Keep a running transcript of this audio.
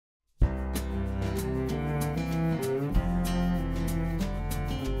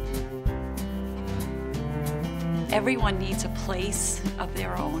Everyone needs a place of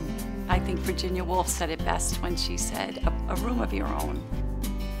their own. I think Virginia Woolf said it best when she said, a room of your own.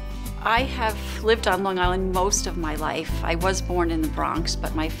 I have lived on Long Island most of my life. I was born in the Bronx,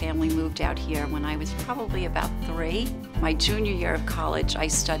 but my family moved out here when I was probably about 3. My junior year of college, I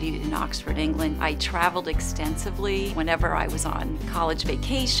studied in Oxford, England. I traveled extensively. Whenever I was on college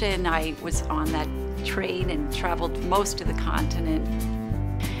vacation, I was on that train and traveled most of the continent.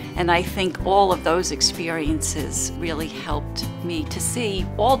 And I think all of those experiences really helped me to see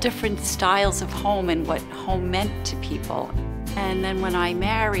all different styles of home and what home meant to people. And then when I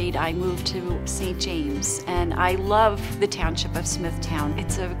married, I moved to St. James, and I love the township of Smithtown.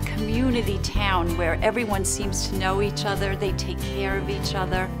 It's a community town where everyone seems to know each other, they take care of each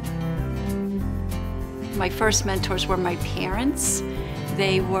other. My first mentors were my parents.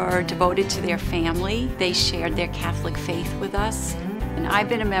 They were devoted to their family. They shared their Catholic faith with us. And I've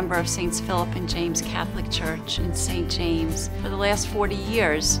been a member of Saints Philip and James Catholic Church in St. James for the last 40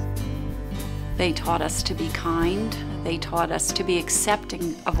 years. They taught us to be kind. They taught us to be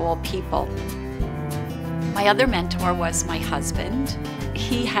accepting of all people. My other mentor was my husband.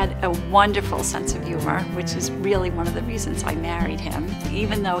 He had a wonderful sense of humor, which is really one of the reasons I married him.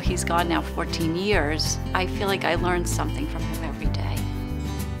 Even though he's gone now 14 years, I feel like I learned something from him every day.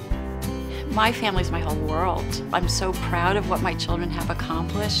 My family's my whole world. I'm so proud of what my children have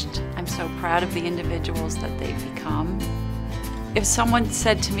accomplished. I'm so proud of the individuals that they've become. If someone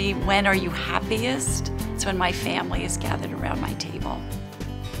said to me, when are you happiest? It's when my family is gathered around my table.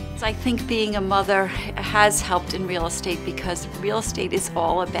 I think being a mother has helped in real estate because real estate is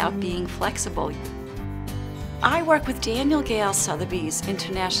all about being flexible. I work with Daniel Gale Sotheby's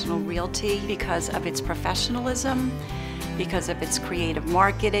International Realty because of its professionalism, because of its creative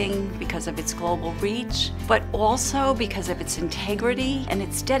marketing, because of its global reach, but also because of its integrity and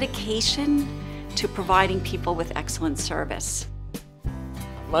its dedication to providing people with excellent service.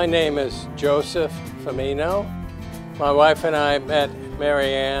 My name is Joseph Famino. My wife and I met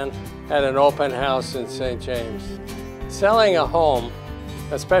Marianne at an open house in St. James. Selling a home,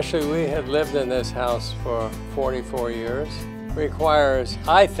 especially we had lived in this house for 44 years, requires,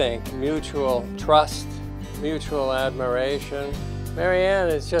 I think, mutual trust, mutual admiration. Marianne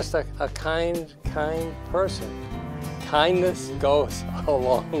is just a kind person. Kindness goes a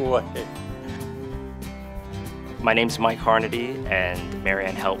long way. My name's Mike Harnedy, and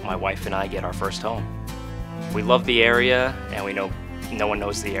Marianne helped my wife and I get our first home. We love the area, and we know no one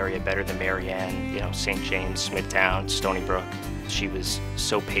knows the area better than Marianne. You know, St. James, Smithtown, Stony Brook. She was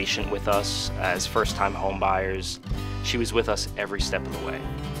so patient with us as first-time home buyers. She was with us every step of the way.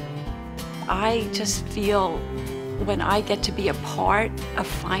 I just feel when I get to be a part of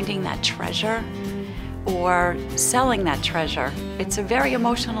finding that treasure or selling that treasure, it's a very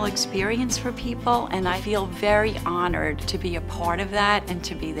emotional experience for people, and I feel very honored to be a part of that and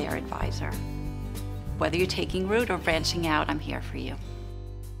to be their advisor. Whether you're taking root or branching out, I'm here for you.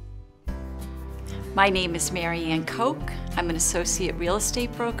 My name is Marianne Koke. I'm an associate real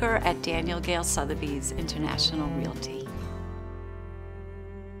estate broker at Daniel Gale Sotheby's International Realty.